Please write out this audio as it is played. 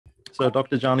So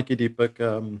Dr. Janaki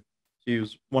Deepak, she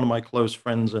was one of my close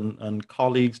friends and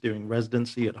colleagues during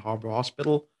residency at Harbor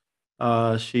Hospital.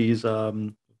 She's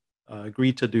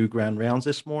agreed to do grand rounds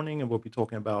this morning, and we'll be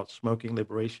talking about smoking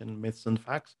liberation, myths and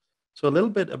facts. So a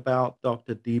little bit about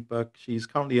Dr. Deepak. She's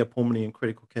currently a pulmonary and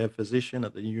critical care physician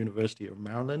at the University of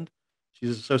Maryland.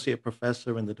 She's associate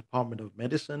professor in the Department of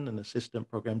Medicine and assistant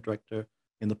program director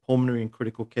in the Pulmonary and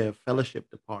Critical Care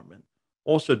Fellowship Department,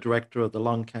 also director of the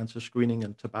Lung Cancer Screening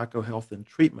and Tobacco Health and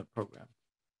Treatment Program.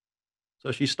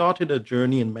 So she started a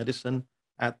journey in medicine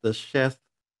at the Sheth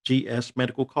GS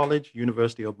Medical College,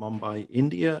 University of Mumbai,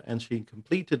 India, and she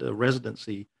completed a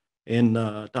residency in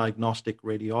diagnostic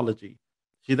radiology.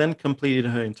 She then completed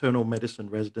her internal medicine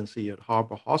residency at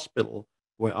Harbor Hospital,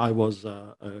 where I was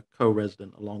a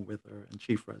co-resident along with her and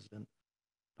chief resident.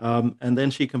 And then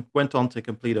she went on to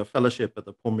complete a fellowship at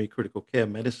the Pulmonary Critical Care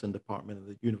Medicine Department at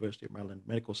the University of Maryland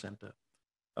Medical Center.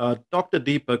 Dr.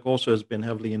 Deepak also has been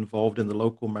heavily involved in the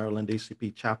local Maryland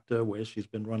ACP chapter, where she's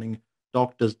been running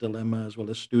Doctor's Dilemma as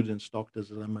well as Students' Doctor's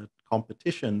Dilemma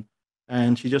competition.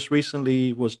 And she just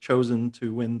recently was chosen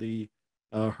to win the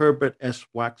Herbert S.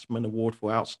 Waxman Award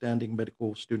for Outstanding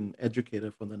Medical Student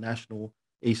Educator from the National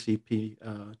ACP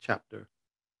chapter.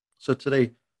 So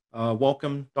today,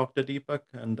 welcome, Dr. Deepak,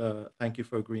 and thank you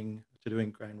for agreeing to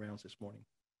doing grand rounds this morning.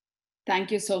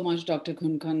 Thank you so much, Dr.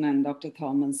 Kunkun and Dr.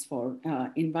 Thomas, for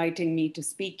inviting me to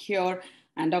speak here.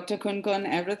 And Dr. Kunkun,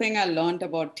 everything I learned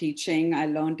about teaching, I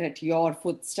learned at your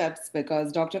footsteps,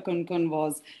 because Dr. Kunkun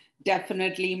was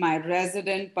definitely my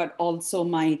resident, but also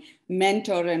my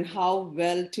mentor in how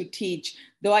well to teach.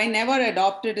 Though I never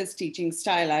adopted his teaching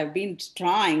style, I've been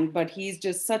trying, but he's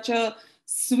just such a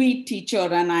sweet teacher,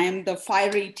 and I am the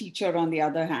fiery teacher on the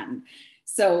other hand.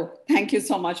 So thank you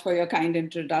so much for your kind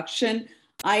introduction.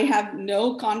 I have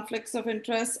no conflicts of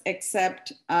interest,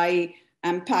 except I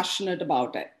am passionate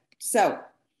about it. So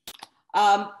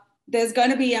I'm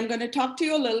going to talk to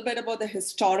you a little bit about the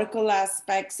historical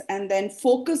aspects and then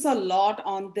focus a lot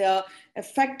on the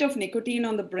effect of nicotine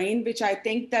on the brain, which I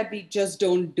think that we just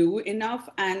don't do enough.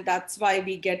 And that's why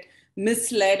we get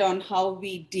misled on how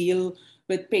we deal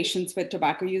with patients with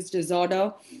tobacco use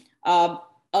disorder. Just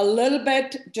a little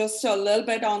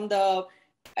bit on the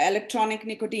electronic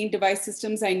nicotine device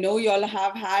systems. I know you all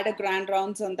have had a grand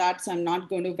rounds on that, so I'm not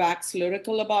going to wax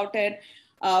lyrical about it.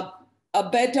 A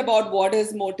bit about what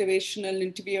is motivational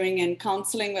interviewing and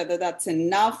counseling, whether that's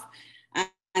enough,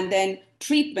 and then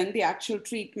treatment, the actual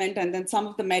treatment, and then some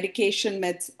of the medication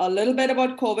myths, a little bit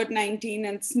about COVID-19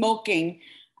 and smoking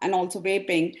and also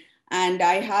vaping. And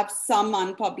I have some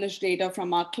unpublished data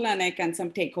from our clinic and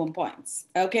some take-home points.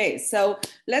 Okay, so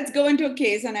let's go into a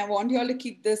case, and I want you all to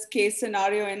keep this case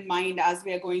scenario in mind as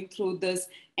we are going through this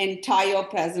entire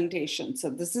presentation. So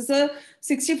this is a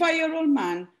 65-year-old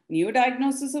man, new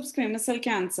diagnosis of squamous cell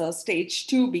cancer, stage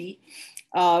 2B,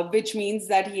 which means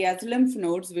that he has lymph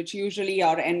nodes, which usually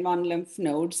are N1 lymph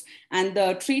nodes. And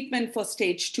the treatment for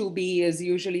stage 2B is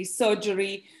usually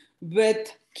surgery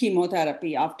with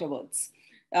chemotherapy afterwards.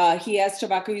 He has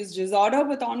tobacco use disorder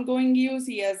with ongoing use.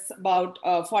 He has about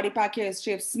a 40-pack year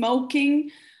history of smoking.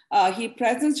 He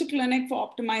presents to clinic for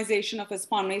optimization of his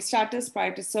pulmonary status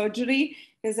prior to surgery.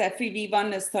 His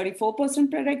FEV1 is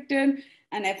 34% predicted,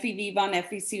 and FEV1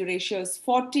 FVC ratio is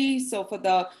 40. So for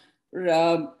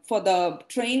the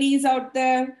trainees out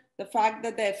there, the fact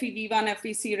that the FEV1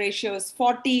 FVC ratio is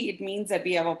 40, it means that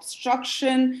we have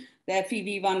obstruction. The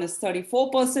FEV1 is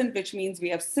 34%, which means we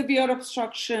have severe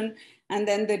obstruction. And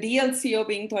then the DLCO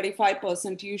being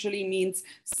 35% usually means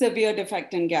severe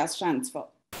defect in gas transfer.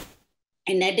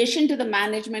 In addition to the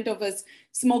management of his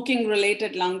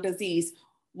smoking-related lung disease,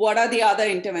 what are the other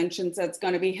interventions that's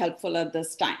going to be helpful at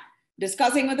this time?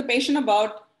 Discussing with the patient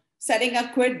about setting a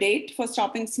quit date for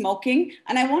stopping smoking.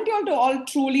 And I want you all to all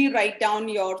truly write down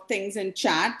your things in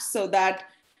chat so that,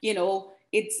 you know,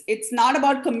 it's not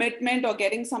about commitment or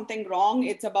getting something wrong.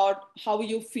 It's about how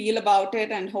you feel about it,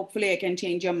 and hopefully I can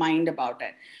change your mind about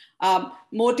it.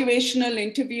 Motivational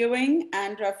interviewing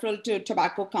and referral to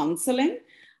tobacco counseling.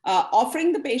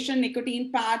 Offering the patient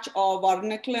nicotine patch or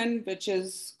Varniclin, which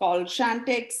is called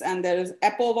Chantix, and there is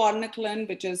Epo-Varniclin,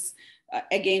 which is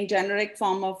again generic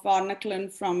form of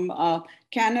Varniclin from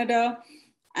Canada,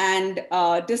 and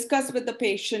discuss with the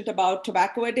patient about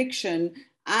tobacco addiction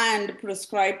and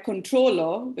prescribe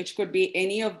controller, which could be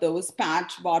any of those,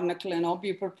 patch, Varniclin, or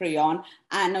bupropion,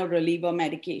 and a reliever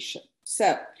medication.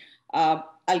 So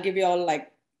I'll give you all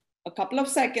like a couple of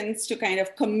seconds to kind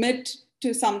of commit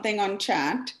to something on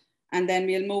chat, and then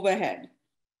we'll move ahead.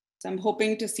 So I'm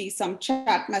hoping to see some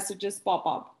chat messages pop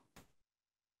up.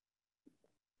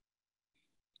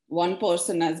 One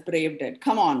person has braved it.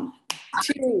 Come on.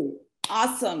 2,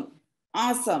 Awesome.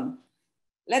 Awesome.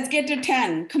 Let's get to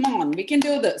 10. Come on, we can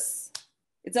do this.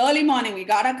 It's early morning. We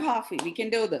got our coffee. We can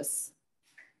do this.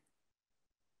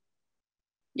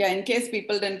 Yeah, in case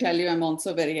people didn't tell you, I'm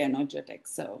also very energetic.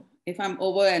 So if I'm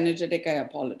over energetic, I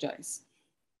apologize.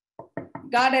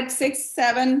 Got it, 6,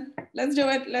 7. Let's do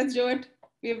it. Let's do it.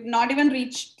 We've not even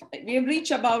reached, we've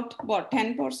reached about what,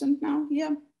 10% now?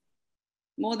 Yeah,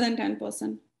 more than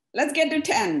 10%. Let's get to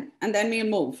 10 and then we'll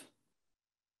move.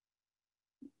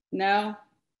 No,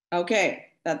 okay,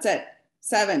 that's it.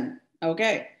 7,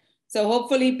 okay. So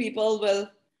hopefully people will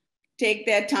take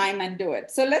their time and do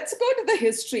it. So let's go to the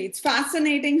history. It's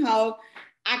fascinating how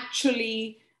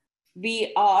actually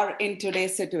we are in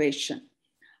today's situation.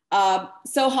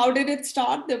 So how did it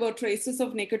start? There were traces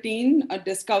of nicotine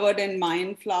discovered in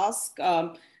Mayan flask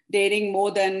dating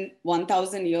more than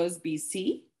 1,000 years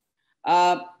BC.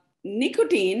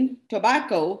 Nicotine,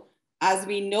 tobacco, as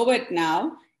we know it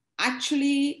now,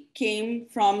 actually came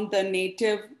from the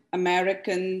Native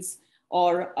Americans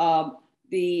or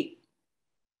the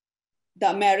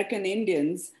American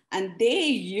Indians, and they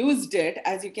used it.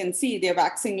 As you can see, they're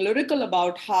waxing lyrical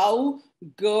about how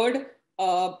good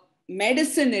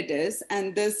medicine it is,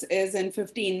 and this is in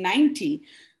 1590.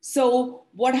 So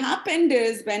what happened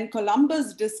is when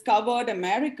Columbus discovered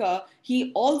America,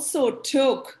 he also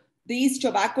took these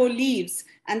tobacco leaves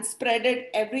and spread it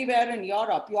everywhere in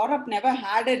Europe. Europe never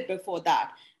had it before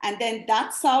that. And then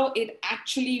that's how it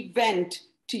actually went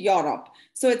to Europe.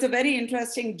 So it's a very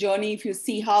interesting journey if you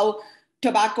see how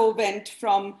tobacco went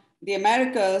from the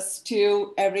Americas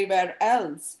to everywhere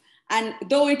else. And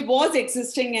though it was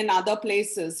existing in other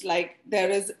places, like there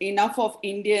is enough of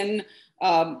Indian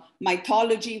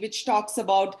mythology which talks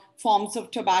about forms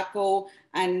of tobacco,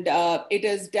 and it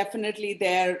is definitely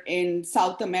there in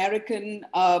South American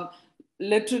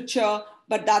literature,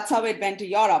 but that's how it went to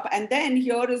Europe. And then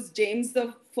here is James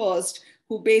the First,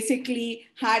 who basically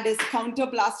had his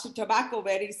counterblast to tobacco,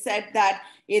 where he said that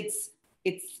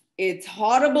it's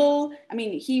horrible. I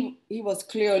mean, he was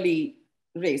clearly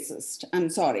racist, I'm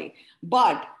sorry.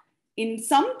 But in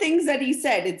some things that he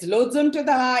said, it's loathsome to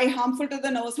the eye, harmful to the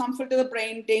nose, harmful to the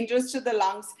brain, dangerous to the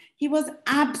lungs. He was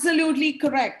absolutely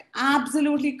correct,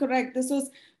 absolutely correct. This was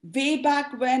way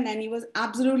back when, and he was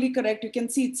absolutely correct. You can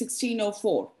see it's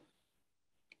 1604.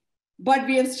 But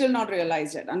we have still not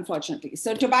realized it, unfortunately.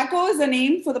 So tobacco is a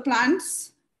name for the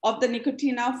plants of the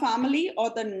Nicotina family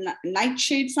or the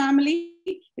nightshade family.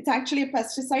 It's actually a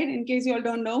pesticide, in case you all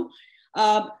don't know.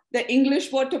 The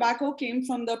English word tobacco came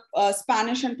from the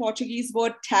Spanish and Portuguese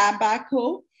word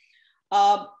tobacco.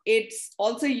 It's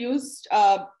also used,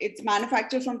 it's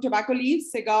manufactured from tobacco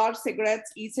leaves, cigars,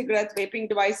 cigarettes, e-cigarettes, vaping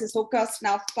devices, hookah,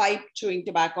 snuff, pipe, chewing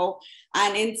tobacco.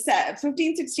 And in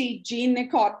 1560, Jean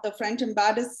Nicot, the French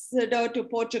ambassador to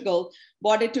Portugal,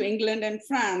 brought it to England and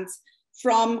France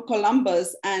from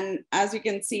Columbus. And as you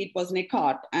can see, it was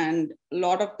Nicot, and a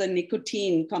lot of the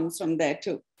nicotine comes from there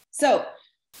too. So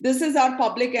this is our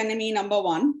public enemy number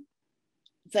 1,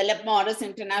 Philip Morris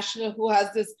International, who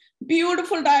has this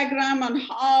beautiful diagram on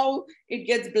how it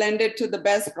gets blended to the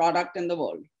best product in the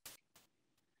world.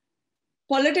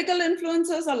 Political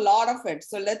influences, a lot of it.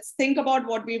 So let's think about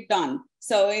what we've done.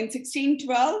 So in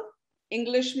 1612,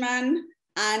 Englishman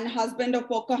and husband of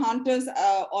Pocahontas,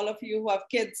 all of you who have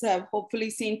kids have hopefully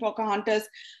seen Pocahontas,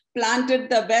 planted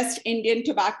the West Indian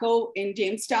tobacco in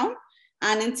Jamestown.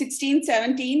 And in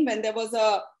 1617, when there was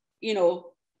a,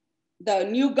 the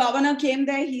new governor came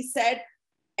there, he said,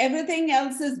 everything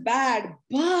else is bad,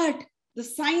 but the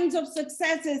signs of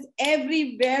success is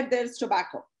everywhere there's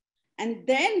tobacco. And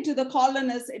then to the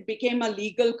colonists, it became a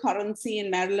legal currency in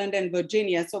Maryland and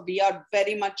Virginia. So we are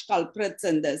very much culprits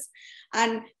in this.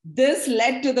 And this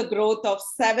led to the growth of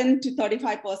 7 to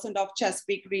 35% of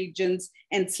Chesapeake region's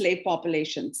enslaved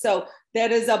population. So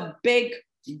there is a big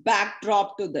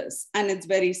backdrop to this, and it's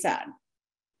very sad.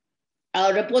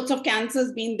 Reports of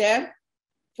cancers been there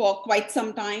for quite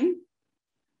some time.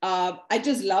 I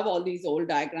just love all these old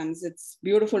diagrams. It's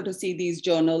beautiful to see these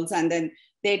journals. And then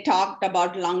they talked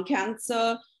about lung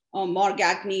cancer.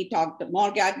 Morgagni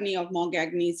of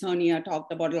Morgagni's hernia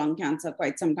talked about lung cancer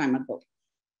quite some time ago.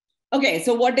 Okay,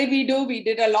 so what did we do? We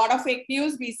did a lot of fake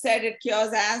news. We said it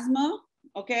cures asthma.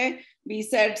 Okay, we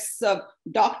said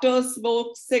doctors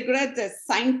smoke cigarettes, there's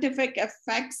scientific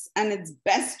effects and it's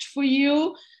best for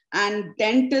you. And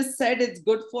dentists said it's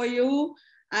good for you.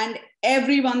 And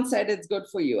everyone said it's good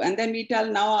for you. And then we tell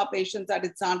now our patients that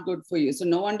it's not good for you. So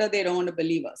no wonder they don't want to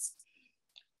believe us.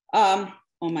 Oh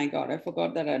my God, I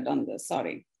forgot that I'd done this,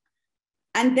 sorry.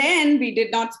 And then we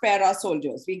did not spare our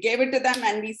soldiers. We gave it to them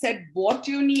and we said, what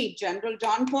you need, General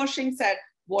John Pershing said,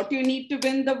 what you need to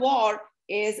win the war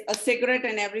is a cigarette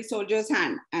in every soldier's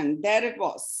hand. And there it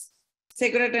was,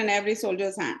 cigarette in every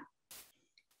soldier's hand.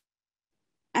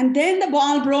 And then the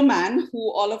Marlboro Man,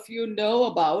 who all of you know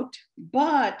about,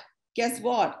 but guess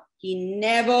what? He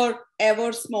never,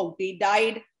 ever smoked. He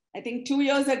died, I think 2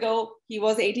 years ago. He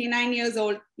was 89 years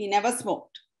old. He never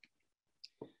smoked.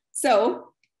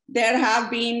 So there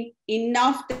have been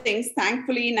enough things.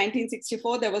 Thankfully, in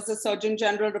 1964, there was a Surgeon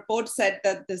General report said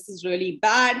that this is really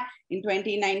bad. In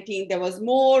 2019, there was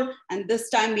more. And this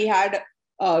time we had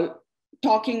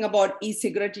talking about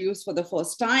e-cigarette use for the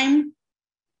first time.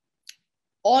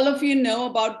 All of you know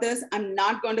about this. I'm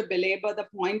not going to belabor the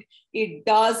point. It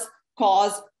does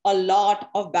cause a lot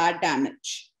of bad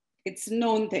damage. It's a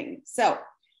known thing. So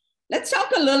let's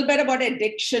talk a little bit about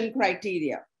addiction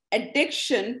criteria.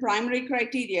 Addiction primary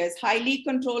criteria is highly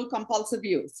controlled compulsive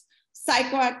use,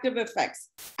 psychoactive effects,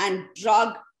 and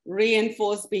drug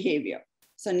reinforced behavior.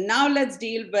 So now let's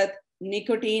deal with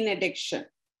nicotine addiction.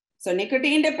 So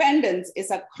nicotine dependence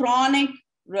is a chronic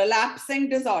relapsing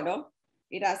disorder.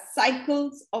 It has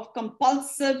cycles of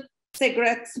compulsive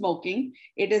cigarette smoking.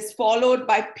 It is followed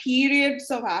by periods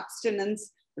of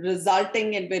abstinence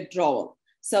resulting in withdrawal.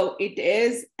 So it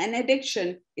is an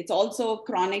addiction. It's also a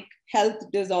chronic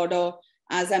health disorder,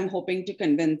 as I'm hoping to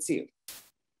convince you.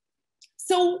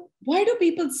 So why do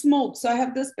people smoke? So I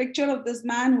have this picture of this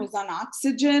man who's on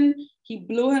oxygen. He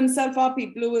blew himself up. He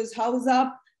blew his house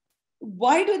up.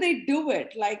 Why do they do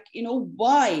it? Like, you know,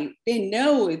 why? They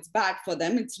know it's bad for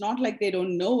them. It's not like they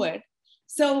don't know it.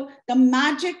 So the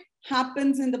magic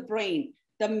happens in the brain.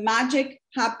 The magic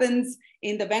happens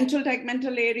in the ventral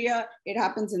tegmental area. It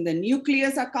happens in the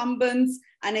nucleus accumbens,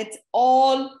 and it's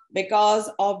all because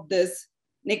of this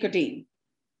nicotine.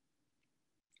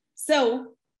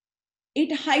 So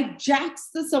it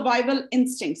hijacks the survival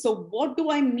instinct. So what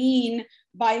do I mean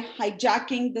by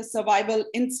hijacking the survival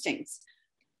instincts?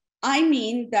 I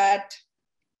mean that,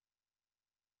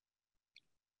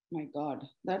 my God,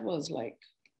 that was like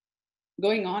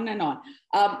going on and on.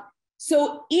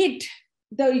 So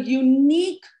the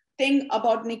unique thing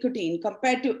about nicotine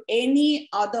compared to any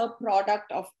other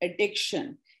product of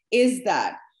addiction is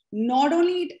that not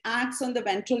only it acts on the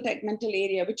ventral tegmental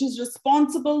area, which is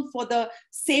responsible for the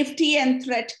safety and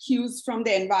threat cues from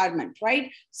the environment, right?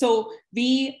 So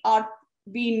we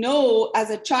know as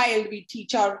a child, we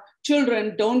teach our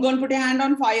children, don't go and put your hand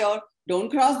on fire, don't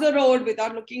cross the road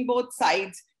without looking both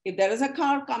sides. If there is a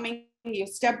car coming, you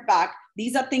step back.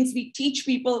 These are things we teach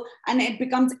people, and it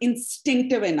becomes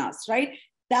instinctive in us, right?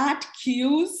 That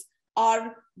cues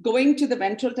are going to the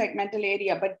ventral tegmental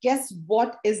area. But guess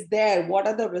what is there? What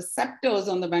are the receptors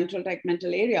on the ventral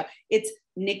tegmental area? It's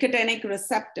nicotinic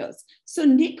receptors. So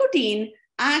nicotine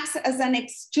acts as an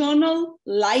external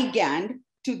ligand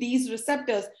to these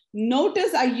receptors.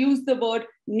 Notice I use the word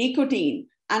nicotine,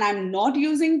 and I'm not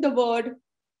using the word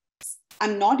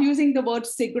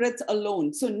cigarettes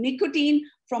alone. So nicotine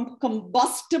from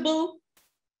combustible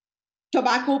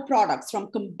tobacco products,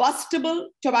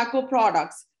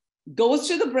 goes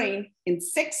to the brain in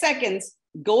 6 seconds,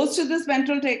 goes to this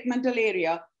ventral tegmental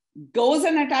area, goes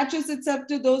and attaches itself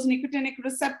to those nicotinic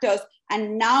receptors,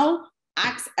 and now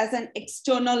acts as an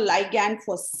external ligand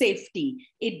for safety.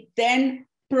 It then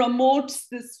promotes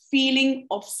this feeling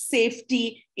of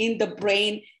safety in the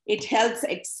brain. It helps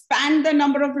expand the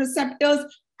number of receptors,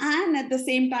 and at the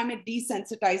same time, it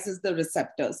desensitizes the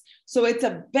receptors. So it's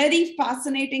a very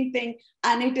fascinating thing,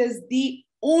 and it is the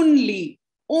only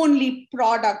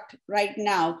product right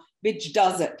now which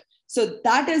does it. So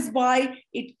that is why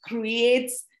it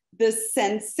creates this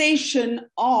sensation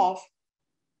of,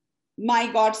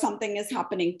 my God, something is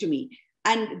happening to me.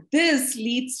 And this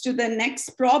leads to the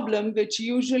next problem, which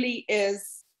usually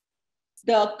is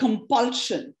the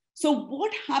compulsion. So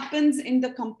what happens in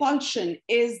the compulsion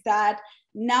is that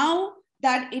now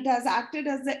that it has acted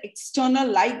as the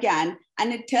external ligand,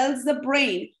 and it tells the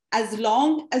brain, as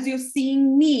long as you're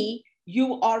seeing me,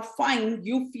 you are fine,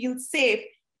 you feel safe.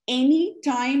 Any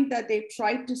time that they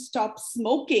try to stop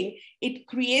smoking, it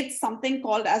creates something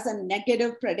called as a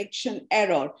negative prediction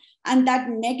error. And that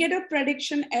negative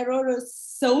prediction error is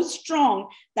so strong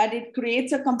that it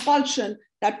creates a compulsion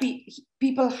that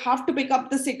people have to pick up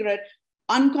the cigarette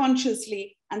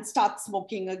unconsciously and start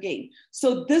smoking again.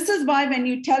 So this is why when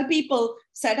you tell people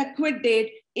set a quit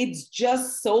date, it's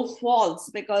just so false,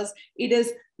 because it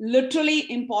is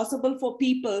literally impossible for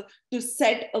people to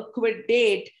set a quit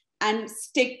date and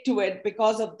stick to it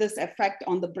because of this effect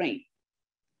on the brain.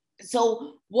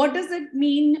 So what does it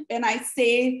mean when I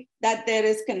say that there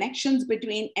is connections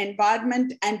between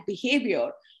environment and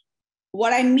behavior?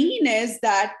 What I mean is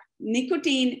that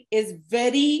nicotine is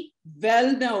very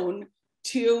well known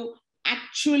to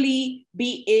actually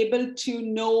be able to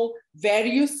know where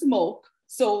you smoke.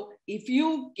 So if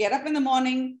you get up in the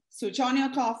morning, switch on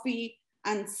your coffee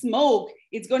and smoke,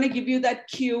 it's going to give you that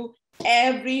cue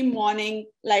every morning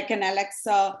like an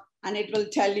Alexa, and it will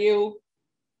tell you,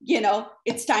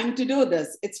 it's time to do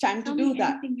this. It's time to do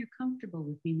that. Anything you're comfortable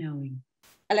with me knowing.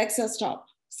 Alexa, stop.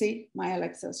 See, my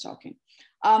Alexa is talking.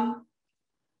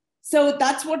 So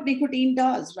that's what nicotine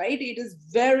does, right? It is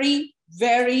very,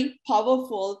 very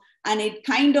powerful, and it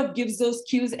kind of gives those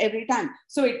cues every time.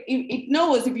 So it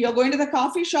knows if you're going to the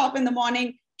coffee shop in the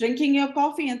morning, drinking your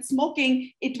coffee and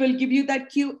smoking, it will give you that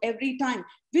cue every time,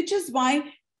 which is why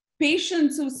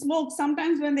patients who smoke,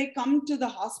 sometimes when they come to the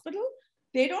hospital,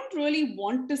 they don't really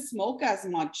want to smoke as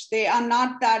much. They are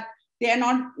not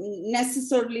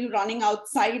necessarily running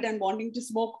outside and wanting to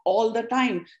smoke all the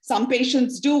time. Some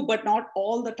patients do, but not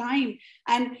all the time.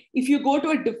 And if you go to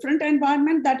a different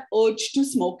environment, that urge to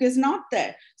smoke is not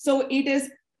there. So it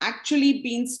is actually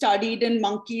been studied in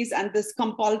monkeys, and this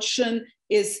compulsion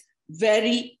is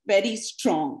very, very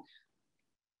strong.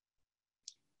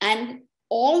 And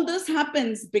all this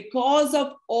happens because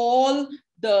of all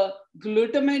the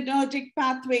glutaminergic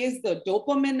pathways, the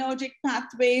dopaminergic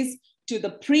pathways, to the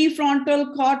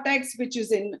prefrontal cortex, which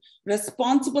is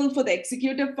responsible for the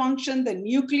executive function, the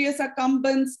nucleus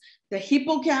accumbens, the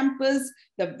hippocampus,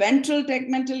 the ventral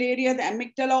tegmental area, the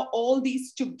amygdala, all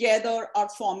these together are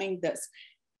forming this.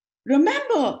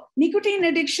 Remember, nicotine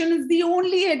addiction is the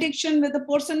only addiction where the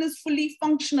person is fully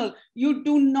functional. You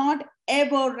do not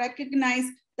ever recognize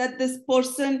that this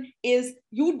person is,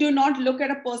 you do not look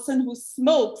at a person who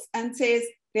smokes and says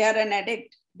they are an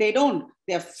addict. They don't.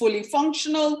 They're fully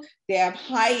functional. They have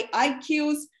high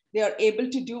IQs. They are able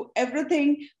to do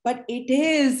everything, but it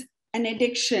is an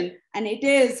addiction and it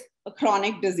is a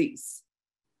chronic disease.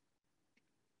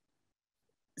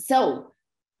 So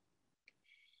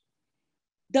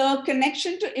the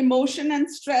connection to emotion and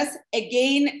stress,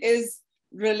 again, is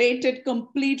related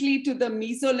completely to the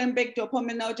mesolimbic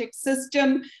dopaminergic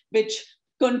system, which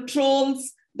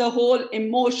controls the whole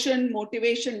emotion,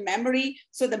 motivation, memory.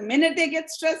 So the minute they get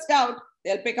stressed out,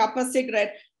 they'll pick up a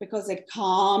cigarette because it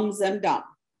calms them down,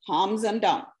 calms them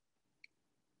down.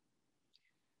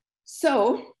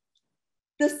 So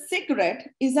the cigarette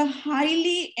is a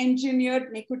highly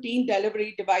engineered nicotine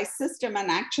delivery device system, and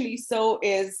actually so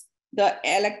is the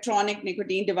electronic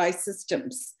nicotine device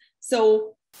systems.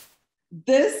 So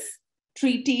this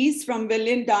treatise from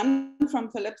William Dunn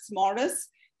from Phillips Morris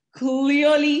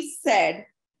clearly said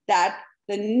that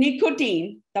the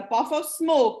nicotine, the puff of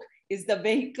smoke, is the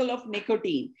vehicle of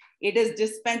nicotine. It is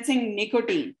dispensing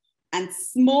nicotine, and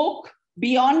smoke,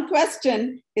 beyond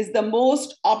question, is the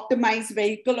most optimized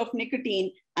vehicle of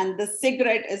nicotine, and the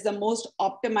cigarette is the most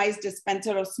optimized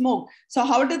dispenser of smoke. So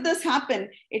how did this happen?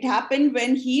 It happened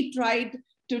when he tried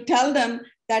to tell them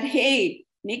that, hey,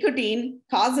 nicotine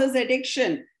causes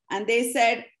addiction. And they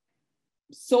said,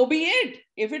 so be it.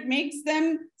 If it makes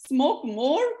them smoke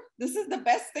more, this is the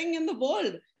best thing in the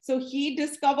world. So he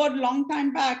discovered long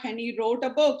time back, and he wrote a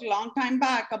book long time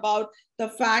back about the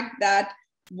fact that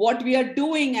what we are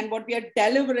doing and what we are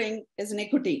delivering is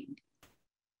nicotine.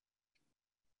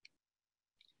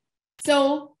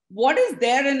 So what is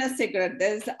there in a cigarette?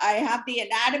 I have the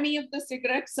anatomy of the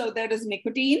cigarette. So there is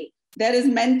nicotine, there is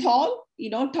menthol,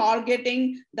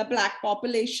 targeting the Black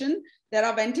population. There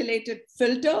are ventilated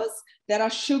filters. There are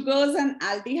sugars and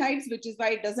aldehydes, which is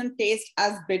why it doesn't taste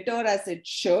as bitter as it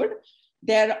should.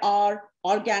 There are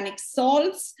organic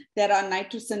salts. There are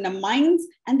nitrosamines,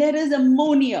 and there is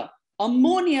ammonia.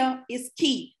 Ammonia is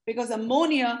key because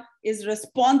ammonia is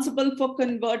responsible for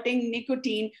converting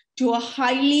nicotine to a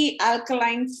highly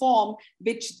alkaline form,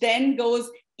 which then goes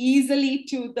easily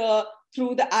through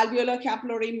the alveolar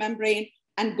capillary membrane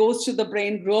and goes to the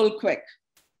brain real quick.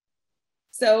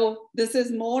 So this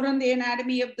is more on the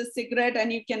anatomy of the cigarette,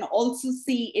 and you can also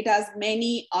see it has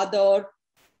many other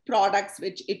products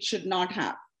which it should not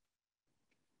have.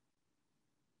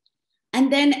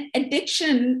 And then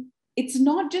addiction, it's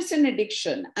not just an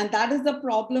addiction, and that is the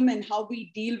problem in how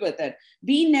we deal with it.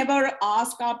 We never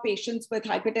ask our patients with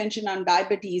hypertension and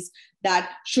diabetes that,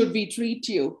 should we treat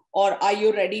you? Or are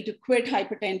you ready to quit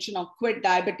hypertension or quit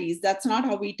diabetes? That's not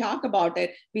how we talk about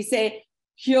it. We say,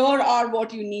 here are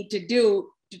what you need to do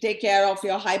to take care of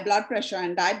your high blood pressure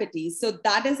and diabetes. So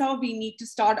that is how we need to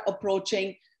start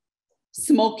approaching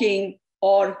smoking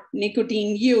or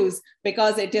nicotine use,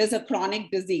 because it is a chronic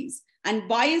disease. And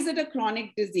why is it a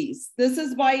chronic disease? This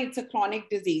is why it's a chronic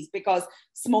disease, because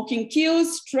smoking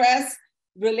cues, stress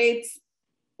results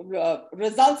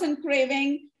in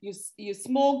craving. You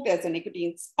smoke, there's a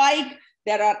nicotine spike.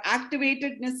 There are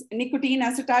activated nicotine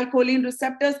acetylcholine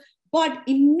receptors. but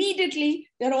immediately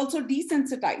they're also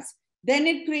desensitized. Then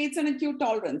it creates an acute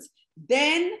tolerance.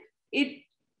 Then it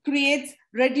creates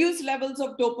reduced levels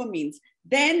of dopamines.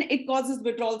 Then it causes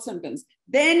withdrawal symptoms.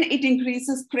 Then it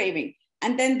increases craving.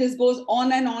 And then this goes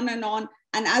on and on and on.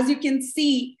 And as you can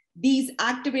see, these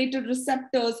activated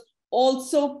receptors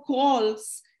also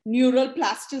cause neural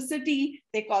plasticity.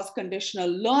 They cause conditional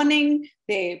learning.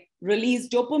 They release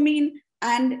dopamine.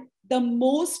 And the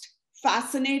most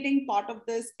fascinating part of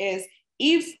this is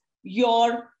if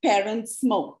your parents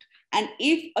smoked, and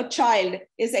if a child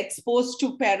is exposed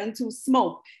to parents who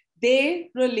smoke, they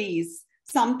release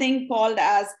something called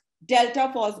as delta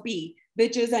phos-B,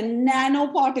 which is a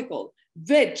nanoparticle,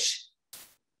 which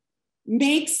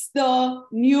makes the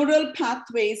neural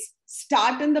pathways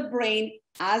start in the brain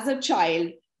as a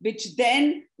child, which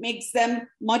then makes them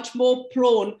much more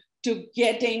prone to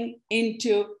getting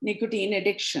into nicotine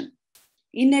addiction.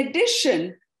 In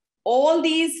addition, all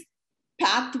these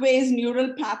pathways,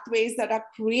 neural pathways that are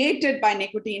created by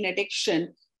nicotine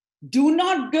addiction do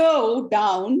not go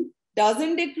down,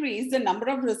 doesn't decrease the number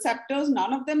of receptors,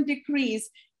 none of them decrease,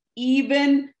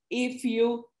 even if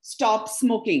you stop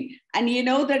smoking. And you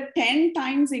know that 10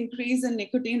 times increase in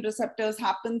nicotine receptors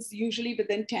happens usually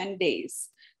within 10 days.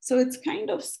 So it's kind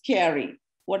of scary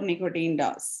what nicotine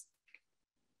does.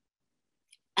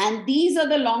 And these are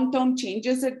the long-term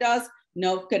changes it does: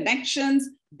 nerve connections,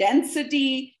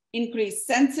 density, increased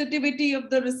sensitivity of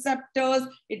the receptors.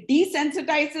 It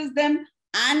desensitizes them,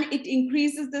 and it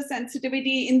increases the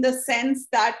sensitivity in the sense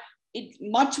that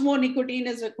much more nicotine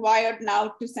is required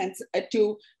now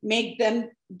to make them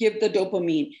give the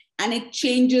dopamine. And it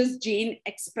changes gene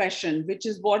expression, which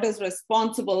is what is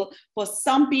responsible for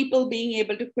some people being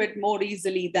able to quit more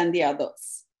easily than the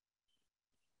others.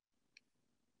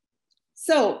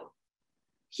 So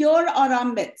here are our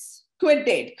myths. Quit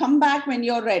date. Come back when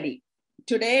you're ready.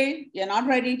 Today, you're not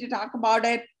ready to talk about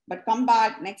it, but come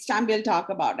back. Next time, we'll talk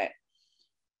about it.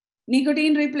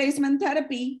 Nicotine replacement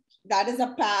therapy, that is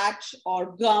a patch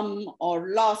or gum or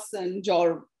lozenge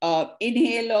or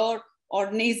inhaler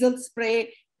or nasal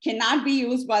spray, cannot be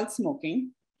used while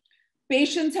smoking.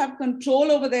 Patients have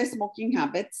control over their smoking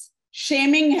habits.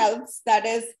 Shaming helps. That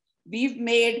is, we've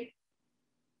made,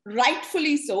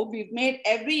 rightfully so, we've made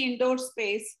every indoor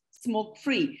space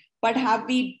smoke-free. But have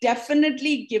we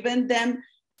definitely given them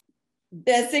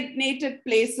designated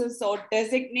places or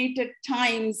designated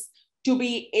times to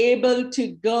be able to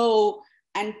go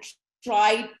and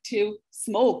try to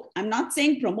smoke? I'm not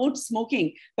saying promote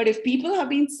smoking, but if people have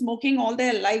been smoking all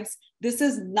their lives, this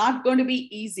is not going to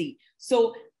be easy.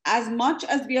 So as much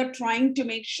as we are trying to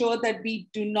make sure that we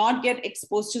do not get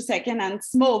exposed to secondhand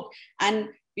smoke, and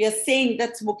we are saying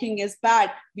that smoking is bad,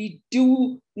 we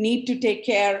do need to take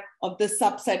care of the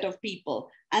subset of people.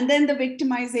 And then the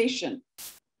victimization.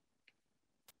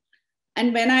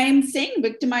 And when I'm saying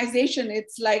victimization,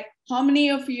 it's like, how many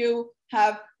of you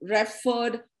have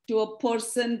referred to a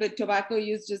person with tobacco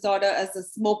use disorder as a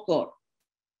smoker?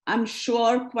 I'm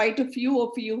sure quite a few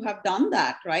of you have done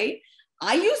that, right?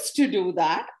 I used to do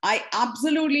that. I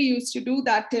absolutely used to do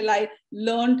that till I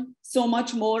learned so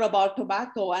much more about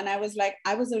tobacco. And I was like,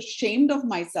 I was ashamed of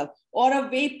myself. Or a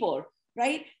vapor,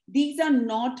 right? These are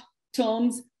not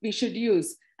terms we should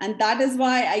use. And that is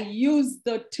why I use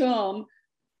the term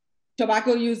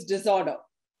tobacco use disorder.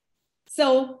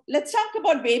 So let's talk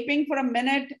about vaping for a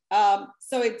minute.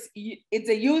 So it's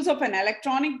a use of an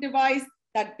electronic device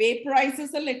that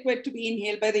vaporizes a liquid to be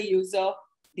inhaled by the user.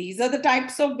 These are the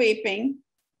types of vaping.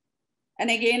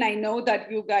 And again, I know that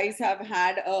you guys have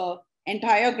had an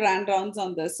entire grand rounds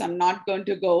on this. I'm not going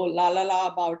to go la la la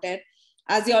about it.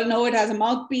 As you all know, it has a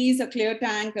mouthpiece, a clear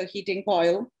tank, a heating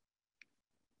coil.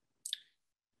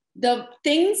 The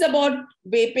things about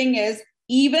vaping is,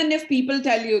 even if people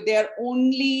tell you they're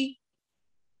only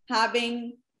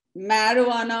having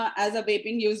marijuana as a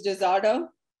vaping use disorder,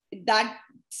 that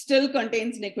still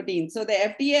contains nicotine. So the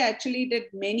FDA actually did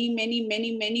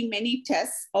many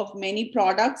tests of many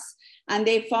products, and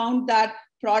they found that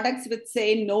products which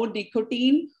say no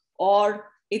nicotine or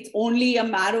it's only a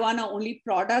marijuana only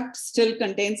product still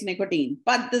contains nicotine.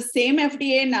 But the same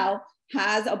FDA now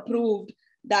has approved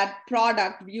that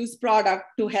use product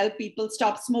to help people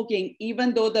stop smoking,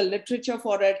 even though the literature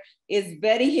for it is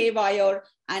very haywire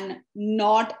and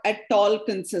not at all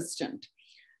consistent.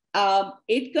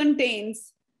 It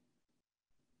contains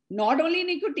not only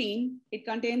nicotine, it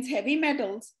contains heavy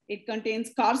metals, it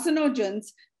contains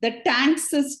carcinogens. The tank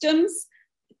systems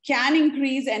can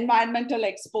increase environmental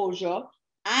exposure,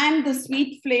 and the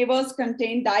sweet flavors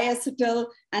contain diacetyl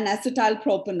and acetyl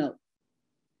propanol.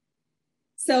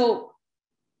 So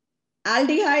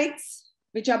aldehydes,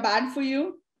 which are bad for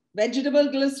you, vegetable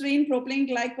glycerine, propylene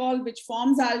glycol, which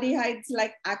forms aldehydes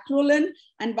like acrolein.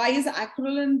 And why is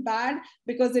acrolein bad?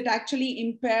 Because it actually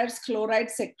impairs chloride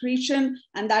secretion,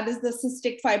 and that is the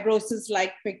cystic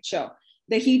fibrosis-like picture.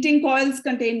 The heating coils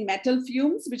contain metal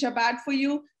fumes, which are bad for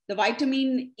you. The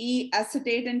vitamin E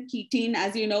acetate and ketene,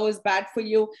 as you know, is bad for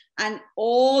you. And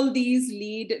all these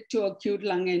lead to acute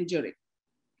lung injury.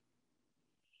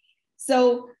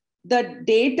 So the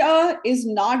data is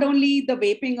not only the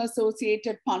vaping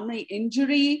associated pulmonary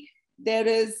injury, there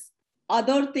is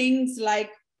other things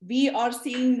like we are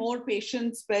seeing more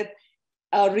patients with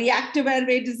reactive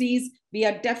airway disease. We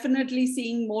are definitely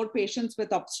seeing more patients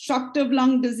with obstructive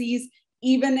lung disease.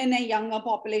 Even in a younger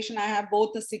population, I have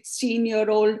both a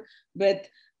 16-year-old with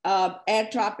air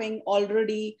trapping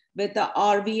already with a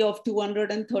RV of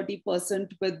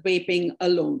 230% with vaping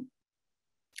alone.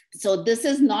 So this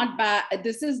is not bad,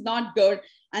 this is not good.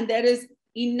 And there is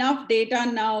enough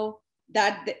data now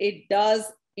that it does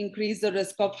increase the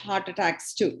risk of heart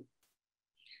attacks too.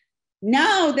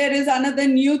 Now there is another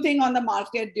new thing on the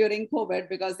market during COVID,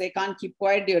 because they can't keep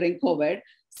quiet during COVID.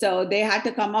 So they had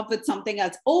to come up with something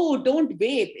else. Oh, don't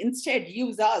vape, instead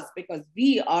use us because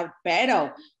we are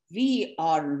better. We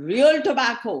are real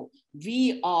tobacco.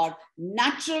 We are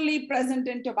naturally present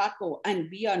in tobacco, and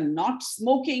we are not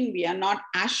smoking. We are not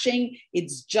ashing.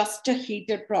 It's just a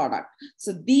heated product.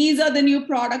 So these are the new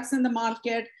products in the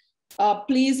market.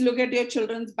 Please look at your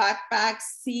children's backpacks,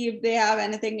 see if they have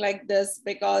anything like this,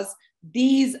 because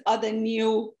these are the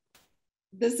new,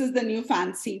 this is the new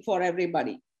fancy for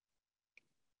everybody.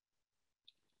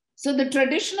 So the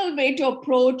traditional way to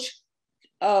approach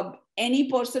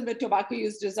any person with tobacco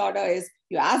use disorder is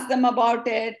you ask them about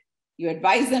it, you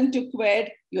advise them to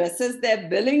quit, you assess their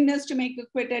willingness to make a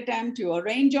quit attempt, you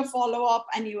arrange a follow-up,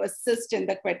 and you assist in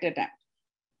the quit attempt.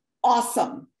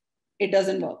 Awesome. It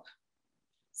doesn't work.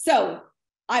 So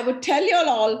I would tell you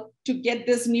all to get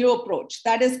this new approach.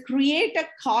 That is, create a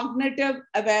cognitive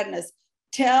awareness.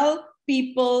 Tell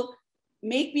people,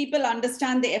 make people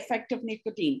understand the effect of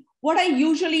nicotine. What I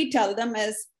usually tell them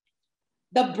is,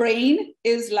 the brain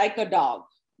is like a dog.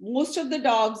 Most of the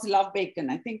dogs love bacon.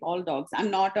 I think all dogs. I'm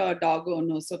not a dog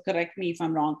owner, so correct me if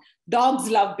I'm wrong. Dogs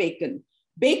love bacon.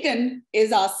 Bacon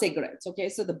is our cigarettes, okay?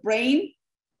 So the brain,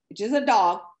 which is a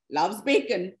dog, loves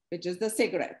bacon, which is the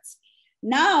cigarettes.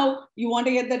 Now you want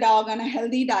to get the dog on a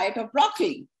healthy diet of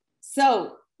broccoli.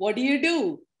 So what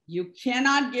do? You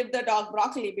cannot give the dog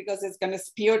broccoli because it's going to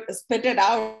spit it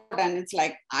out, and it's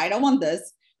like, I don't want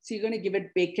this. So you're going to give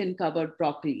it bacon-covered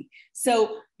broccoli.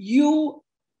 So you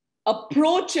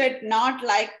approach it not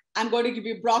like, I'm going to give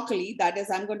you broccoli, that is,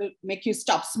 I'm going to make you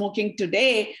stop smoking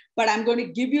today, but I'm going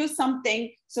to give you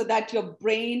something so that your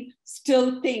brain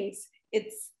still thinks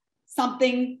it's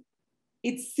something,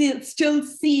 it's still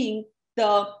seeing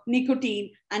the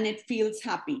nicotine and it feels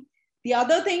happy. The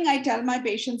other thing I tell my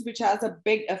patients, which has a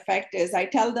big effect, is I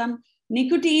tell them,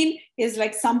 nicotine is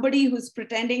like somebody who's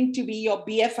pretending to be your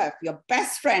BFF, your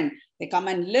best friend. They come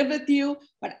and live with you,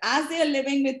 but as they're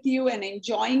living with you and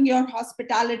enjoying your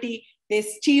hospitality, they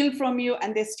steal from you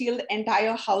and they steal the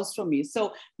entire house from you.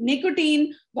 So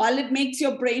nicotine, while it makes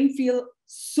your brain feel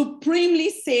supremely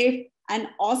safe and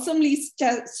awesomely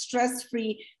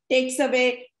stress-free, takes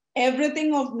away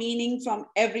everything of meaning from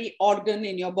every organ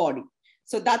in your body.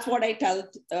 So that's what I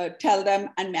tell them,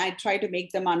 and I try to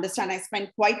make them understand. I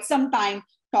spend quite some time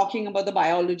talking about the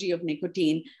biology of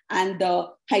nicotine and the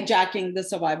hijacking the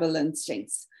survival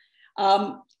instincts.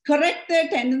 Correct their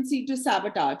tendency to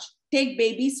sabotage, take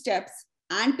baby steps,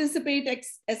 anticipate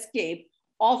escape,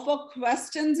 offer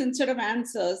questions instead of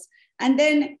answers, and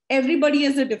then everybody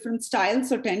has a different style,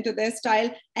 so tend to their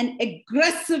style, and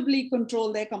aggressively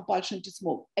control their compulsion to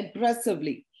smoke,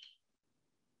 aggressively.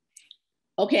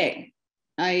 Okay.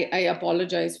 I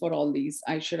apologize for all these.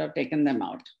 I should have taken them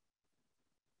out.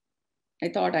 I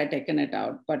thought I'd taken it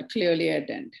out, but clearly I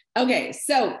didn't. Okay,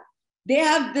 so they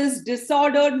have this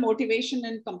disordered motivation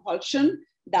and compulsion,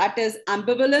 that is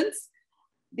ambivalence.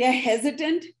 They're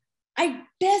hesitant. I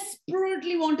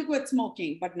desperately want to quit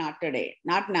smoking, but not today,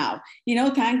 not now. You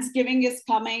know, Thanksgiving is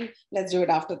coming. Let's do it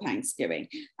after Thanksgiving.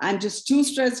 I'm just too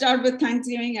stressed out with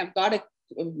Thanksgiving. I've got to,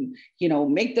 you know,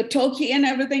 make the turkey and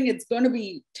everything. It's going to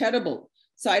be terrible.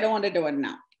 So I don't want to do it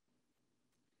now.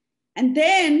 And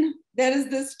then there is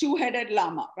this two-headed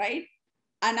llama, right?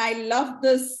 And I love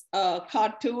this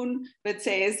cartoon which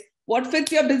says, what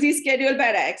fits your busy schedule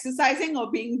better, exercising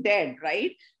or being dead,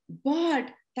 right?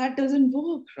 But that doesn't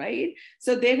work, right?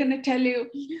 So they're going to tell you,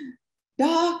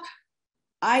 Doc,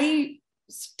 I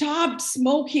stopped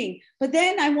smoking, but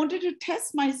then I wanted to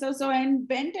test myself. So I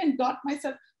went and got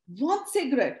myself one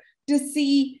cigarette to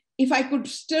see if I could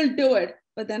still do it.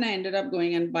 but then I ended up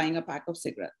going and buying a pack of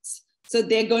cigarettes. So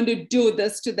they're going to do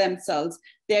this to themselves.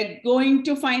 They're going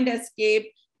to find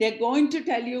escape. They're going to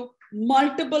tell you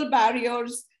multiple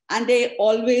barriers, and they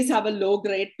always have a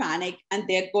low-grade panic, and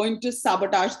they're going to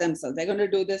sabotage themselves. They're going to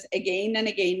do this again and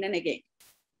again and again.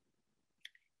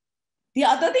 The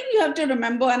other thing you have to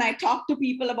remember, and I talk to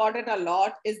people about it a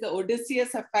lot, is the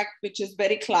Odysseus effect, which is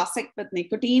very classic with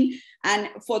nicotine. And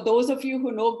for those of you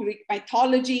who know Greek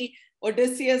mythology,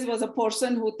 Odysseus was a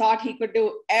person who thought he could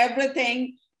do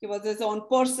everything. He was his own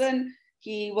person.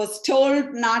 He was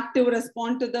told not to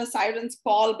respond to the siren's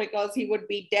call because he would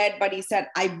be dead. But he said,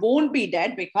 I won't be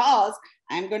dead because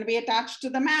I'm going to be attached to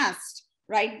the mast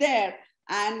right there.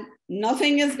 And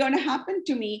nothing is going to happen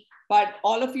to me. But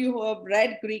all of you who have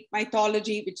read Greek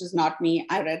mythology, which is not me,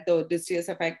 I read the Odysseus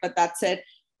effect, but that said,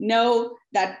 know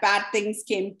that bad things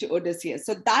came to Odysseus.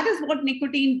 So that is what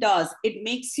nicotine does. It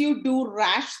makes you do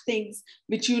rash things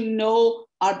which you know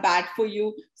are bad for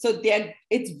you. So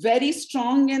it's very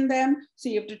strong in them. So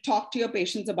you have to talk to your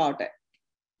patients about it.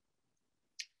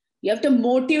 You have to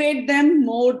motivate them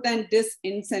more than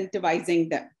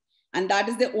disincentivizing them. And that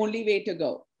is the only way to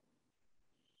go.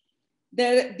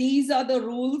 These are the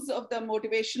rules of the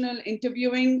motivational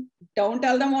interviewing. Don't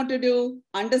tell them what to do.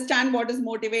 Understand what is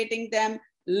motivating them.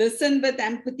 Listen with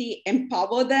empathy,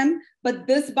 empower them. But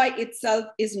this by itself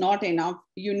is not enough.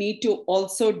 You need to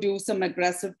also do some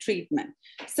aggressive treatment.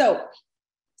 So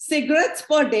cigarettes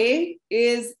per day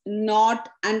is not,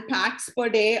 and packs per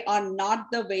day are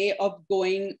not the way of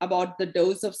going about the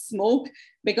dose of smoke,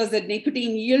 because the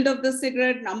nicotine yield of the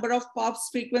cigarette, number of puffs,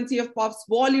 frequency of puffs,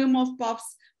 volume of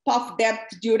puffs, puff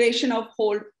depth, duration of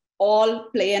hold, all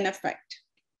play an effect.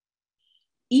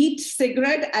 Each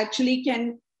cigarette actually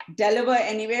can deliver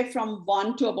anywhere from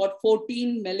 1 to about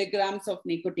 14 milligrams of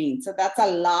nicotine. So that's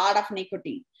a lot of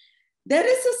nicotine. There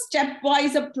is a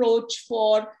stepwise approach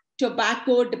for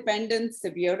tobacco dependent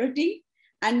severity.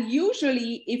 And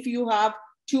usually if you have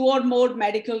 2 or more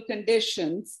medical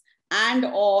conditions and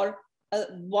or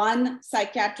one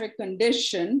psychiatric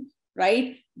condition,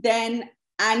 right, then,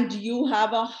 and you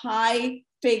have a high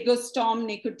phagostom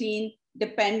nicotine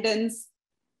dependence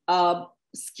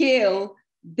scale,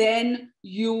 then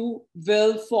you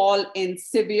will fall in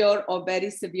severe or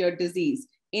very severe disease.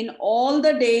 In all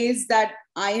the days that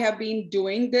I have been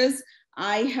doing this,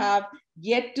 I have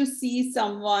yet to see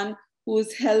someone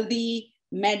who's healthy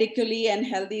medically and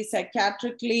healthy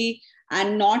psychiatrically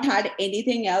and not had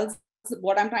anything else.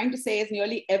 What I'm trying to say is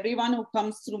nearly everyone who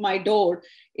comes through my door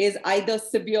is either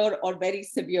severe or very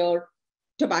severe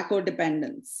tobacco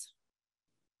dependence.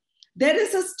 There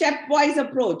is a stepwise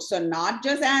approach. So not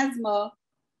just asthma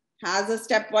has a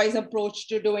stepwise approach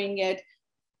to doing it.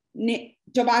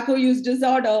 Tobacco use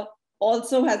disorder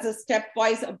also has a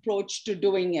stepwise approach to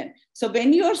doing it. So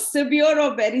when you're severe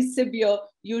or very severe,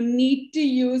 you need to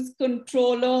use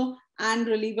controller and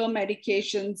reliever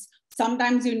medications.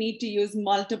 Sometimes you need to use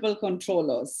multiple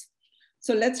controllers.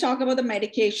 So let's talk about the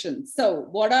medications. So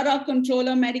what are our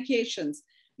controller medications?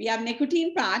 We have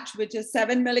nicotine patch, which is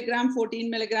 7 milligram, 14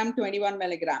 milligram, 21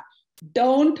 milligram.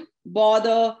 Don't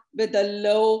bother with the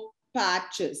low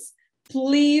patches.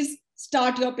 Please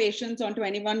start your patients on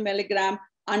 21 milligram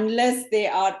unless they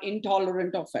are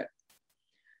intolerant of it.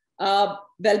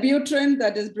 Wellbutrin,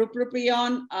 that is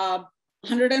bupropion,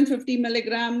 150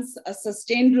 milligrams, a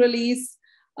sustained release.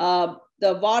 The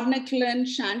Varenicline,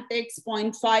 Chantix,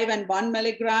 0.5 and 1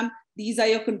 milligram. These are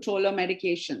your controller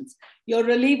medications. Your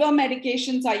reliever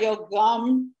medications are your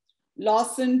gum,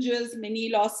 lozenges, mini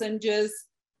lozenges,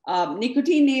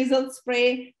 nicotine nasal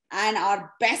spray, and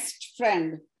our best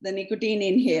friend, the nicotine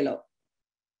inhaler.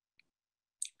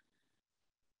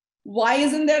 Why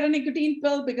isn't there a nicotine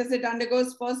pill? Because it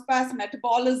undergoes first pass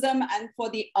metabolism, and for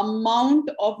the amount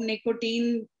of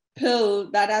nicotine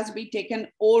pill that has to be taken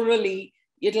orally,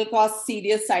 it'll cause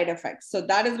serious side effects. So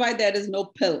that is why there is no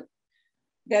pill.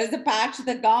 There is a patch.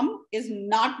 The gum is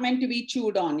not meant to be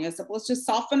chewed on. You're supposed to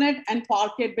soften it and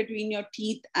park it between your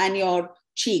teeth and your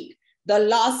cheek. The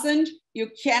lozenge, you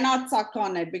cannot suck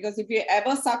on it, because if you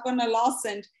ever suck on a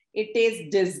lozenge, it tastes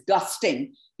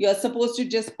disgusting. You're supposed to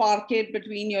just park it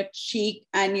between your cheek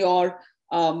and your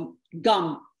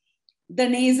gum. The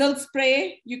nasal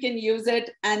spray, you can use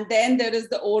it. And then there is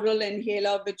the oral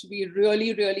inhaler, which we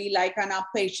really, really like, and our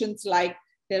patients like.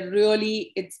 It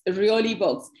really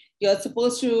works. You're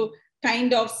supposed to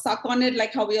kind of suck on it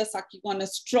like how you're sucking on a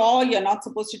straw. You're not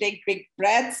supposed to take big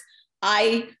breaths.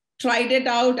 I tried it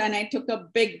out and I took a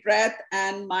big breath,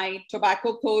 and my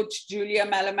tobacco coach, Julia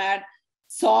Malamed,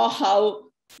 saw how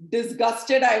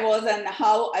disgusted I was and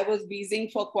how I was wheezing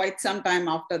for quite some time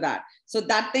after that. So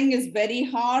that thing is very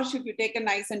harsh if you take a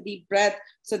nice and deep breath.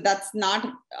 So that's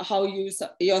not how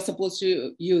you're supposed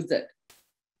to use it.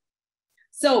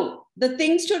 So the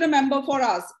things to remember for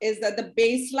us is that the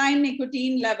baseline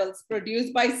nicotine levels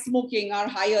produced by smoking are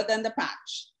higher than the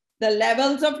patch. The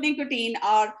levels of nicotine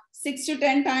are 6 to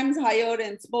 10 times higher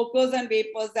in smokers and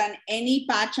vapors than any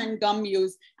patch and gum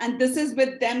use. And this is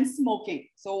with them smoking.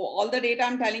 So all the data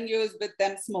I'm telling you is with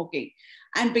them smoking.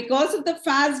 And because of the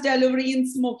fast delivery in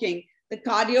smoking, the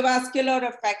cardiovascular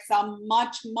effects are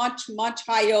much, much, much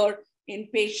higher in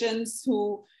patients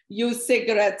who use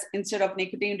cigarettes instead of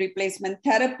nicotine replacement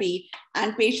therapy.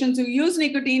 And patients who use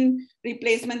nicotine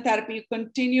replacement therapy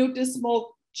continue to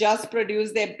smoke, just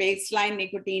produce their baseline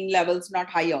nicotine levels, not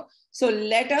higher. So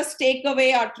let us take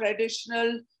away our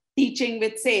traditional teaching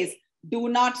which says, do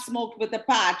not smoke with a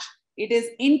patch. It is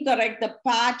incorrect. The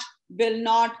patch will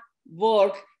not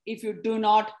work if you do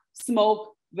not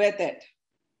smoke with it.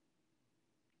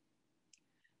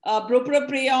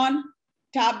 Bupropion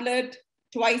tablet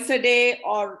twice a day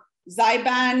or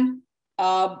Zyban,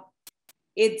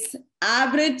 its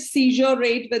average seizure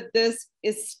rate with this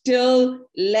is still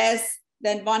less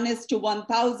than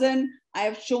 1:1000. I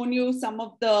have shown you some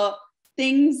of the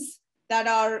things that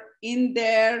are in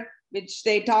there, which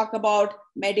they talk about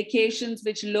medications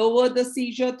which lower the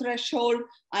seizure threshold.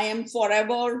 I am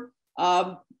forever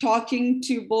talking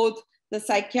to both the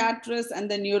psychiatrists and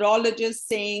the neurologists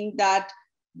saying that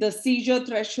the seizure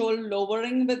threshold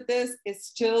lowering with this is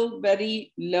still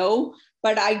very low,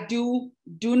 but I do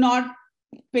not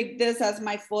pick this as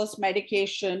my first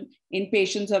medication in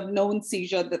patients of known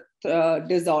seizure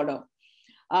disorder.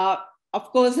 Of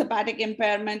course, hepatic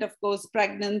impairment, of course,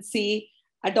 pregnancy,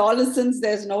 adolescence,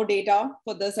 there's no data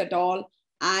for this at all.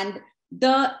 And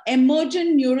the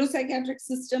emergent neuropsychiatric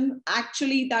system,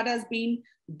 actually that has been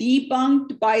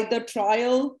debunked by the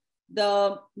trial,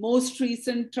 the most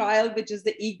recent trial, which is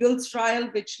the Eagles trial,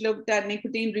 which looked at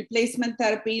nicotine replacement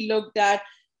therapy, looked at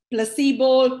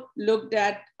placebo, looked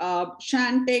at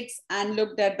Chantix, and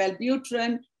looked at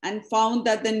Wellbutrin, and found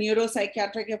that the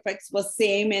neuropsychiatric effects were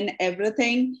same in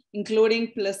everything,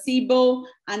 including placebo,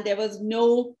 and there was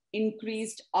no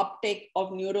increased uptake of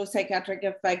neuropsychiatric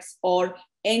effects or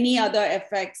any other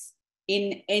effects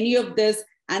in any of this,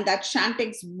 and that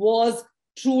Chantix was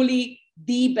truly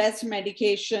the best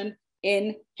medication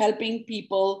in helping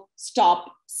people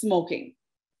stop smoking.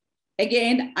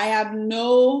 Again, I have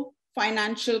no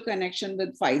financial connection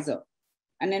with Pfizer.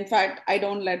 And in fact, I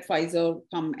don't let Pfizer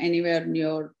come anywhere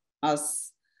near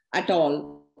us at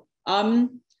all.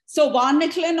 So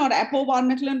Varniclin or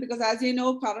Apovarniclin, because as you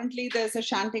know, currently there's a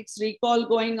Chantix recall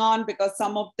going on because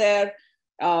some of their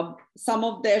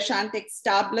Chantix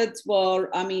tablets were,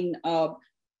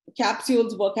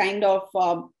 capsules were kind of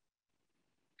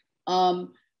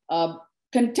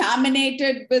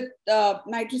contaminated with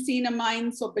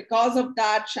nitrosinamide. So because of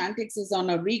that, Chantix is on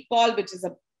a recall, which is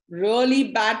a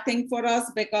really bad thing for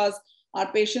us because our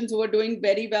patients who are doing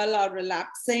very well are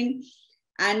relapsing.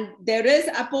 And there is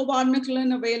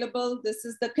Apovarniclin available. This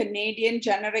is the Canadian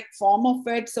generic form of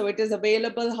it. So it is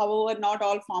available. However, not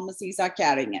all pharmacies are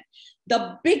carrying it.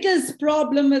 The biggest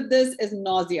problem with this is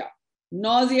nausea.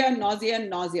 Nausea, nausea,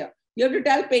 nausea. You have to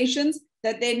tell patients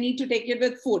that they need to take it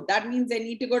with food. That means they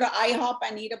need to go to IHOP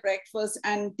and eat a breakfast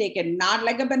and take it, not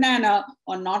like a banana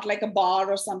or not like a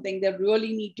bar or something. They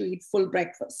really need to eat full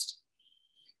breakfast.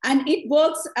 And it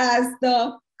works as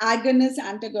the agonist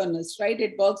antagonist, right?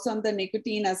 It works on the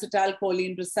nicotine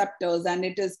acetylcholine receptors, and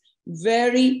it is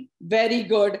very, very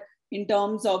good in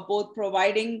terms of both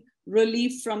providing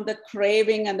relief from the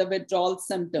craving and the withdrawal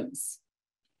symptoms.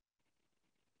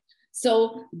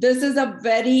 So this is a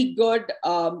very good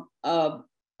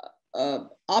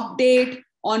update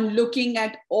on looking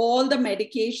at all the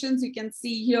medications. You can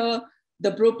see here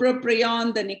the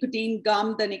bupropion, the nicotine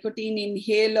gum, the nicotine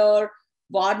inhaler,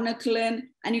 Varniclin,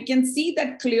 and you can see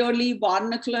that clearly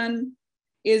Varniclin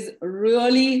is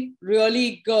really,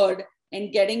 really good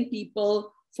in getting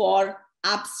people for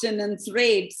abstinence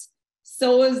rates.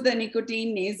 So is the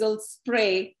nicotine nasal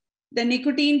spray. The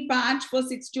nicotine patch for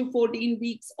 6 to 14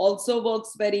 weeks also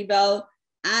works very well,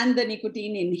 and the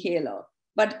nicotine inhaler.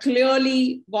 But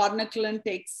clearly, Varniclin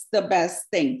takes the best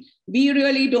thing. We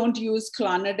really don't use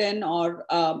clonidine or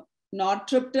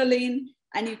nortriptyline.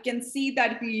 And you can see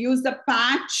that if you use the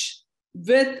patch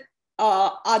with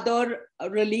other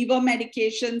reliever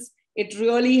medications, it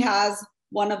really has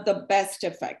one of the best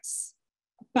effects.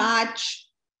 Patch,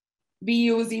 we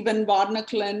use even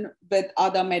Varniclin with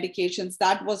other medications.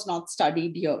 That was not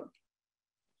studied here.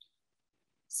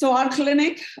 So our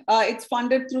clinic, it's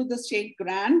funded through the state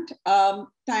grant,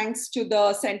 thanks to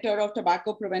the Center of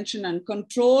Tobacco Prevention and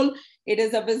Control. It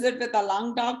is a visit with a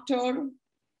lung doctor,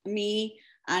 me,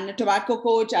 and a tobacco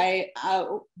coach,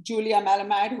 Julia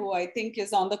Malamad, who I think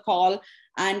is on the call,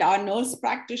 and our nurse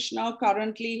practitioner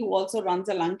currently, who also runs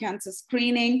a lung cancer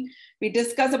screening. We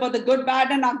discuss about the good, bad,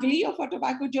 and ugly of our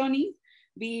tobacco journey.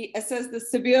 We assess the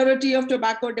severity of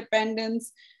tobacco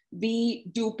dependence. We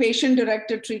do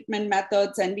patient-directed treatment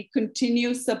methods, and we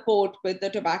continue support with the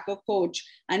tobacco coach,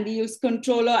 and we use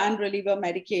controller and reliever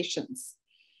medications.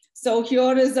 So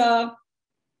here is a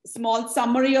small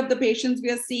summary of the patients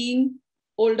we are seeing.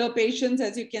 Older patients,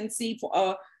 as you can see,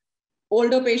 for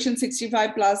older patients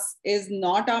 65 plus is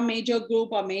not our major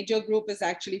group. Our major group is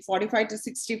actually 45 to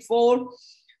 64.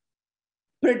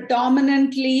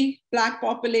 Predominantly Black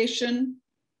population,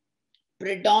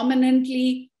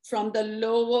 predominantly from the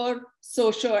lower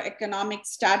socioeconomic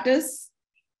status.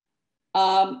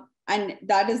 And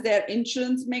that is their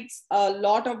insurance mix. A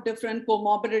lot of different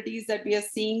comorbidities that we are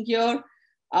seeing here.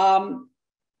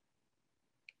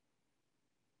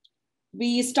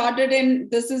 We started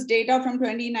this is data from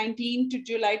 2019 to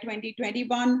July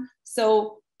 2021.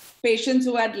 So patients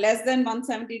who had less than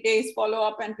 170 days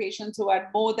follow-up and patients who had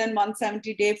more than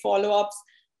 170-day follow-ups,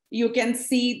 you can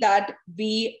see that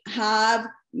we have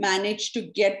managed to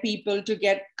get people to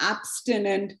get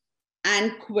abstinent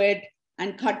and quit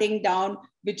and cutting down,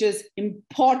 which is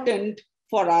important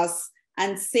for us.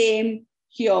 And same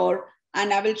here.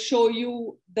 And I will show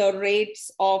you the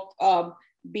rates of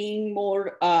being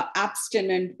more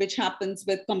abstinent, which happens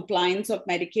with compliance of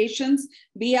medications.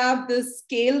 We have this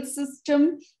scale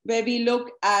system where we look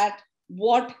at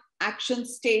what action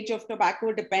stage of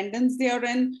tobacco dependence they are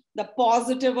in. The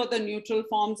positive or the neutral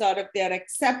forms are if they're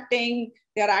accepting,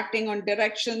 they're acting on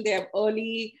direction, they have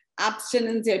early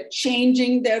abstinence, they're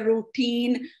changing their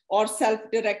routine or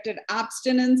self-directed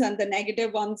abstinence, and the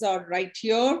negative ones are right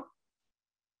here.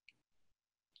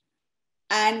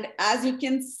 And as you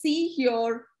can see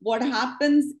here, what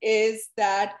happens is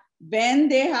that when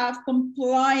they have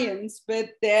compliance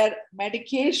with their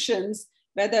medications,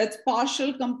 whether it's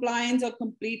partial compliance or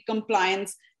complete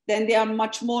compliance, then they are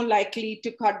much more likely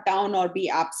to cut down or be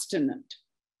abstinent.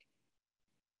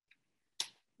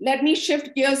 Let me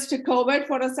shift gears to COVID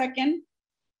for a second.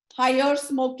 Higher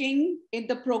smoking in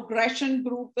the progression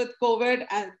group with COVID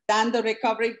than the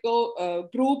recovery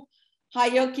group.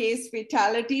 Higher case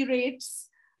fatality rates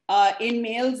in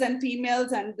males and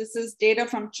females. And this is data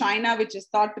from China, which is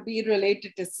thought to be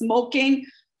related to smoking.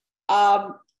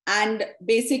 And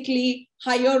basically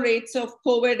higher rates of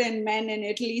COVID in men in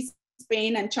Italy,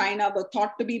 Spain, and China were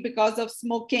thought to be because of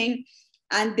smoking.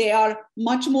 And they are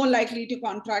much more likely to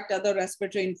contract other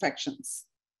respiratory infections.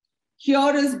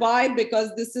 Here is why,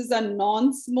 because this is a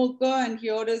non-smoker, and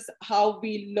here is how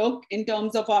we look in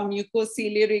terms of our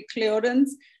mucociliary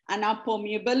clearance and our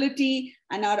permeability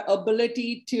and our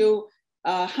ability to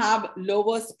have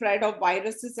lower spread of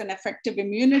viruses and effective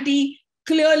immunity.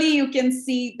 Clearly, you can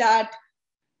see that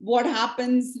what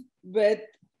happens with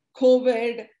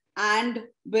COVID and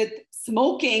with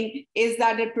smoking is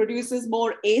that it produces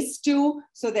more ACE2.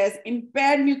 So there's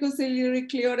impaired mucociliary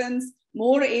clearance,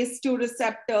 more ACE2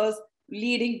 receptors,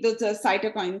 leading to the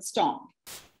cytokine storm.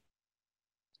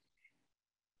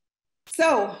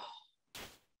 So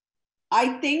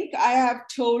I think I have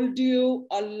told you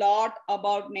a lot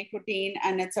about nicotine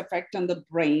and its effect on the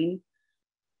brain.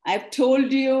 I've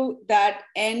told you that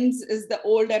ENDS is the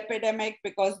old epidemic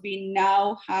because we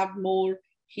now have more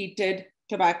heated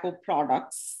tobacco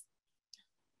products.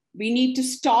 We need to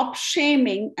stop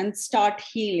shaming and start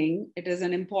healing. It is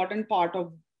an important part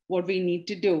of what we need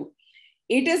to do.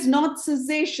 It is not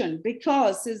cessation,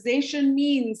 because cessation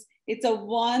means it's a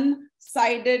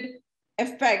one-sided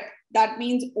effect. That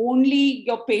means only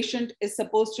your patient is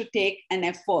supposed to take an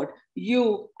effort.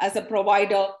 You, as a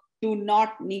provider, do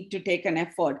not need to take an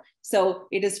effort. So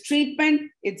it is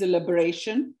treatment, it's a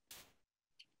liberation.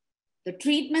 The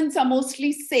treatments are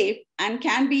mostly safe and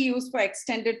can be used for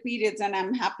extended periods, and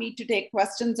I'm happy to take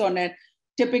questions on it.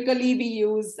 Typically, we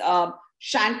use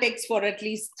Chantix for at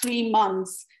least 3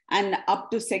 months and up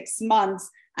to 6 months,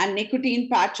 and nicotine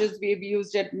patches, we've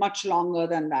used it much longer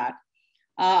than that.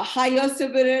 Higher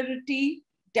severity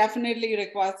definitely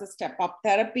requires a step-up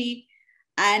therapy,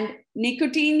 and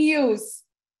nicotine use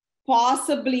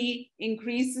possibly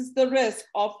increases the risk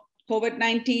of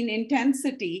COVID-19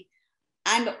 intensity.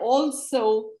 And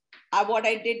also, what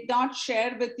I did not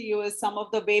share with you is some of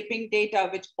the vaping data,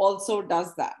 which also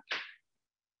does that.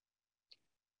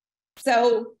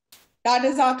 So that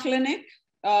is our clinic.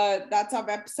 That's our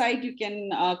website. You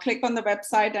can click on the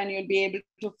website and you'll be able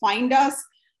to find us.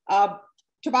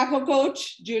 Tobacco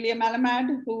coach, Julia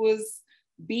Malamad, who has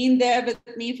been there with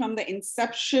me from the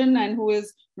inception and who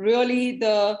is really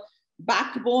the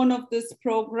backbone of this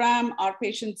program. Our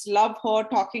patients love her,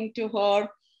 talking to her.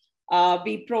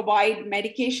 We provide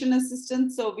medication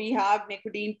assistance. So we have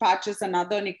nicotine patches and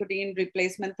other nicotine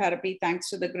replacement therapy, thanks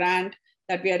to the grant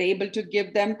that we are able to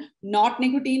give them. Not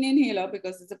nicotine inhaler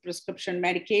because it's a prescription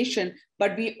medication,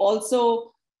 but we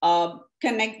also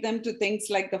connect them to things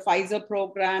like the Pfizer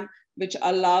program, which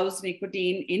allows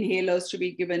nicotine inhalers to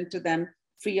be given to them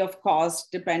free of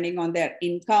cost, depending on their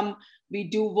income. We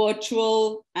do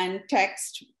virtual and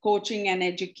text coaching and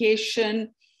education.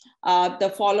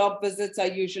 The follow-up visits are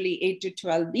usually 8 to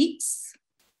 12 weeks.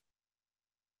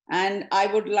 And I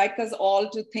would like us all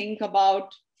to think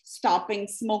about stopping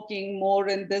smoking more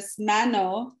in this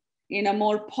manner, in a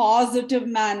more positive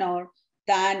manner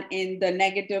than in the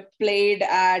negative plaid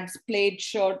ads, plaid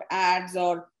shirt ads,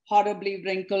 or horribly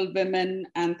wrinkled women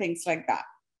and things like that.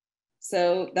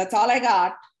 So that's all I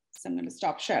got. So I'm going to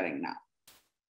stop sharing now.